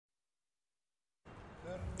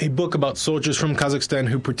A book about soldiers from Kazakhstan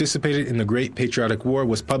who participated in the Great Patriotic War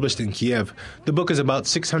was published in Kiev. The book is about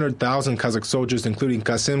 600,000 Kazakh soldiers, including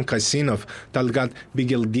Kassym Kaissenov, Talgat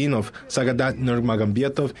Bigeldinov, Sagadat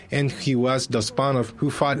Nurmagambetov, and Hiuaz Dospanov, who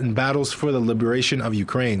fought in battles for the liberation of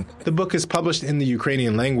Ukraine. The book is published in the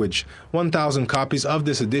Ukrainian language. 1,000 copies of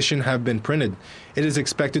this edition have been printed. It is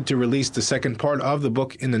expected to release the second part of the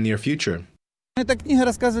book in the near future.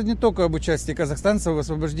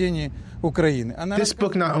 This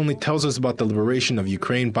book not only tells us about the liberation of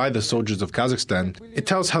Ukraine by the soldiers of Kazakhstan, it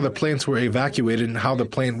tells how the plants were evacuated and how the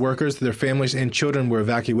plant workers, their families, and children were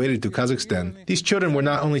evacuated to Kazakhstan. These children were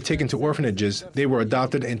not only taken to orphanages, they were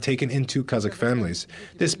adopted and taken into Kazakh families.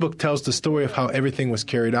 This book tells the story of how everything was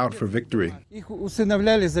carried out for victory.